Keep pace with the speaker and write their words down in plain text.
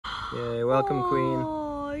Yay, welcome, Queen.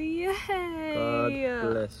 Oh, yay.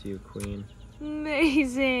 God bless you, Queen.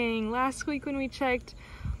 Amazing. Last week when we checked,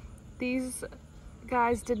 these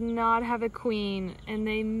guys did not have a queen, and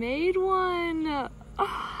they made one.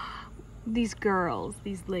 Oh, these girls,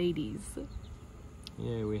 these ladies.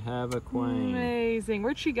 Yeah, we have a queen. Amazing.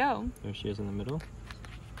 Where'd she go? There she is in the middle.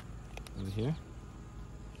 Over here.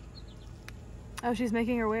 Oh, she's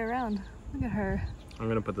making her way around. Look at her. I'm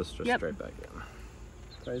gonna put this straight back in.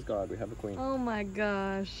 Praise God, we have a queen. Oh my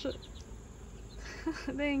gosh.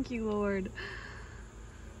 Thank you, Lord.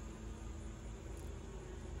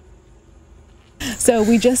 So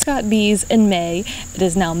we just got bees in May. It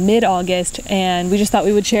is now mid-August, and we just thought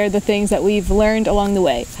we would share the things that we've learned along the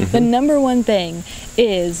way. The number one thing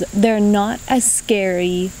is they're not as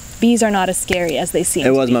scary. Bees are not as scary as they seem.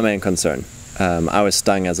 It was my main concern. I was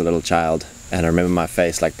stung as a little child, and I remember my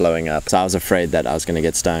face like blowing up. So I was afraid that I was going to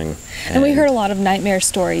get stung. And we heard a lot of nightmare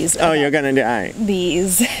stories. Oh, you're going to die.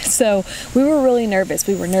 Bees. So we were really nervous.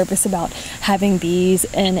 We were nervous about having bees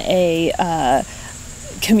in a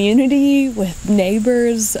community with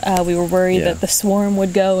neighbors. We were worried that the swarm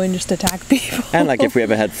would go and just attack people. And like if we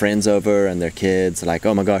ever had friends over and their kids, like,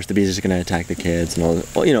 oh my gosh, the bees are just going to attack the kids, and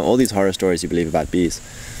all, you know, all these horror stories you believe about bees.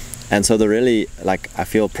 And so the really, like, I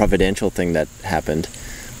feel providential thing that happened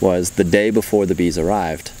was the day before the bees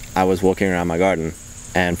arrived, I was walking around my garden,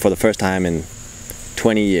 and for the first time in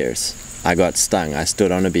 20 years, I got stung. I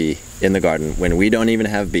stood on a bee in the garden when we don't even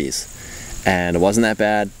have bees. And it wasn't that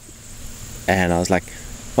bad. And I was like,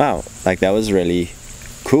 wow, like that was really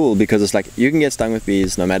cool, because it's like you can get stung with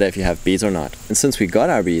bees no matter if you have bees or not. And since we got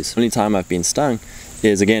our bees, the only time I've been stung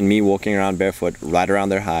is, again, me walking around barefoot right around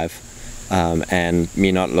their hive. And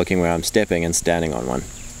me not looking where I'm stepping and standing on one,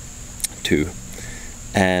 too.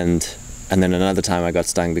 And then another time I got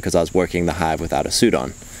stung because I was working the hive without a suit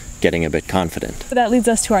on, getting a bit confident. So that leads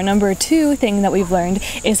us to our number two thing that we've learned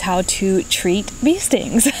is how to treat bee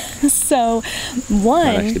stings. So one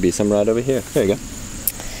Might actually be some right over here. There you go.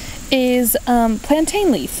 Is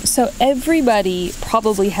plantain leaf. So everybody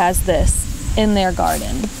probably has this in their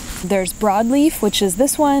garden. There's broadleaf, which is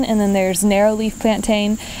this one, and then there's narrowleaf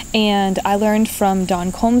plantain. And I learned from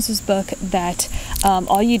Don Combs' book that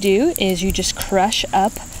all you do is you just crush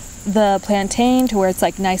up the plantain to where it's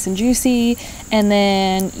like nice and juicy, and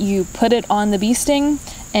then you put it on the bee sting,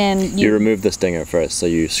 and you remove the stinger first, so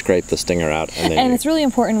you scrape the stinger out, and then it's really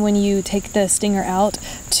important when you take the stinger out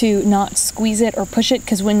to not squeeze it or push it,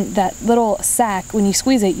 because when that little sac, when you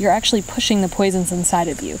squeeze it, you're actually pushing the poisons inside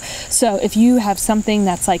of you. So if you have something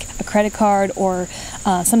that's like a credit card or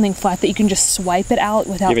something flat that you can just swipe it out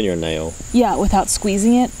without even your nail, without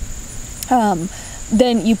squeezing it,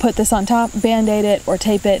 then you put this on top, band-aid it or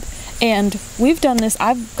tape it. And we've done this.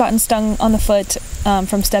 I've gotten stung on the foot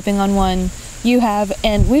from stepping on one. You have,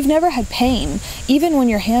 and we've never had pain, even when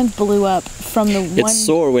your hand blew up from the one. It's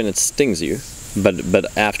sore when it stings you, but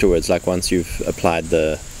afterwards, like once you've applied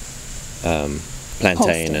the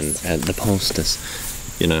plantain and the poultice,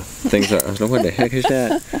 you know, things are. What the heck is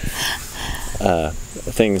that?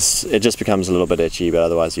 Things, it just becomes a little bit itchy, but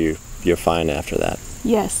otherwise you're fine after that.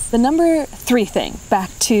 Yes. The number three thing, back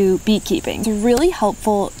to beekeeping. It's really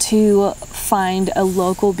helpful to find a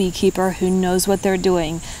local beekeeper who knows what they're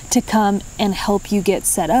doing to come and help you get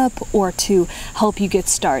set up or to help you get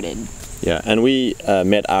started. Yeah, and we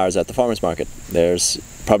met ours at the farmer's market. There's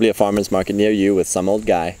probably a farmer's market near you with some old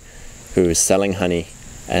guy who's selling honey.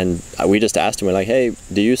 And we just asked him, we're like, hey,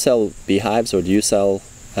 do you sell beehives or do you sell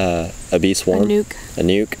a bee swarm? A nuke. A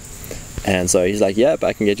nuke. And so he's like, yep,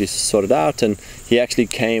 I can get you sorted out. And he actually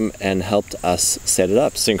came and helped us set it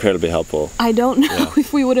up. It's incredibly helpful. I don't know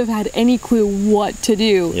if we would have had any clue what to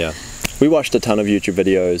do. Yeah. We watched a ton of YouTube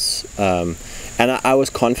videos, and I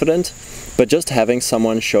was confident, but just having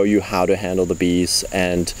someone show you how to handle the bees,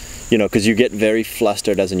 and, you know, because you get very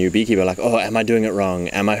flustered as a new beekeeper, like, oh, am I doing it wrong?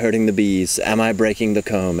 Am I hurting the bees? Am I breaking the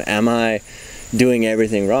comb? Am I doing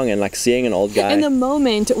everything wrong? And like seeing an old guy in the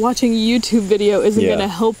moment, watching a YouTube video isn't going to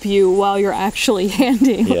help you while you're actually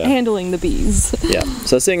handling the bees. Yeah,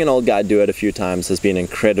 so seeing an old guy do it a few times has been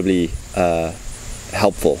incredibly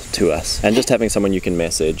helpful to us, and just having someone you can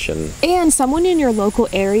message and someone in your local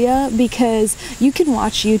area, because you can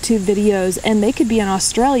watch YouTube videos and they could be in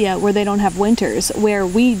Australia where they don't have winters, where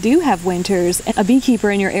we do have winters. A beekeeper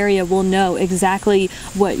in your area will know exactly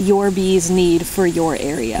what your bees need for your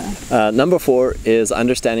area. Number 4 is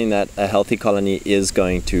understanding that a healthy colony is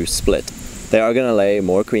going to split. They are going to lay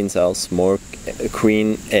more queen cells, more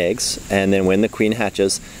queen eggs, and then when the queen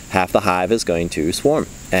hatches, half the hive is going to swarm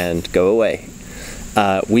and go away.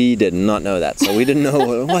 We did not know that, so we didn't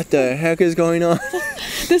know what the heck is going on.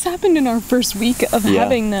 This happened in our first week of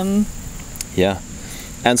having them. Yeah.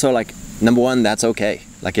 And so, like, number one, that's okay.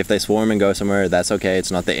 Like, if they swarm and go somewhere, that's okay.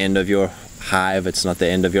 It's not the end of your hive. It's not the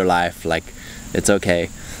end of your life. Like, it's okay.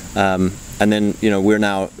 And then, you know, we're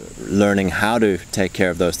now learning how to take care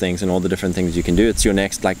of those things and all the different things you can do. It's your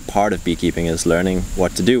next, like, part of beekeeping, is learning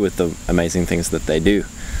what to do with the amazing things that they do.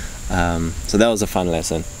 So that was a fun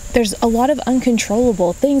lesson. There's a lot of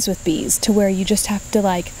uncontrollable things with bees, to where you just have to,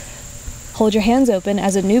 like, hold your hands open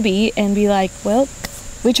as a newbie and be like, well,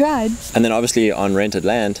 we tried. And then obviously on rented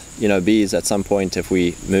land, you know, bees at some point, if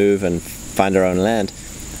we move and find our own land,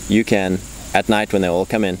 you can, at night when they all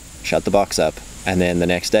come in, shut the box up, and then the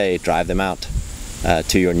next day drive them out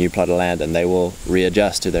to your new plot of land, and they will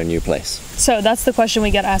readjust to their new place. So that's the question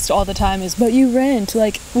we get asked all the time is, but you rent,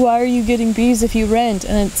 like, why are you getting bees if you rent?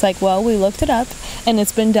 And it's like, well, we looked it up and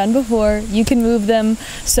it's been done before. You can move them,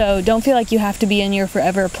 so don't feel like you have to be in your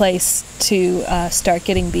forever place to start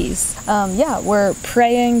getting bees. Yeah, we're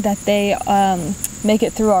praying that they make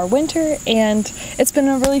it through our winter, and it's been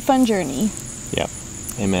a really fun journey. Yeah,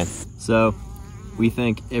 amen. So we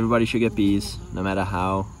think everybody should get bees, no matter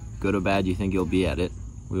how good or bad you think you'll be at it.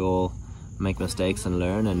 We all make mistakes and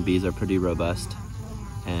learn, and bees are pretty robust,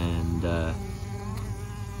 and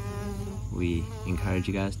we encourage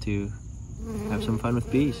you guys to have some fun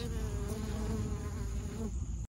with bees.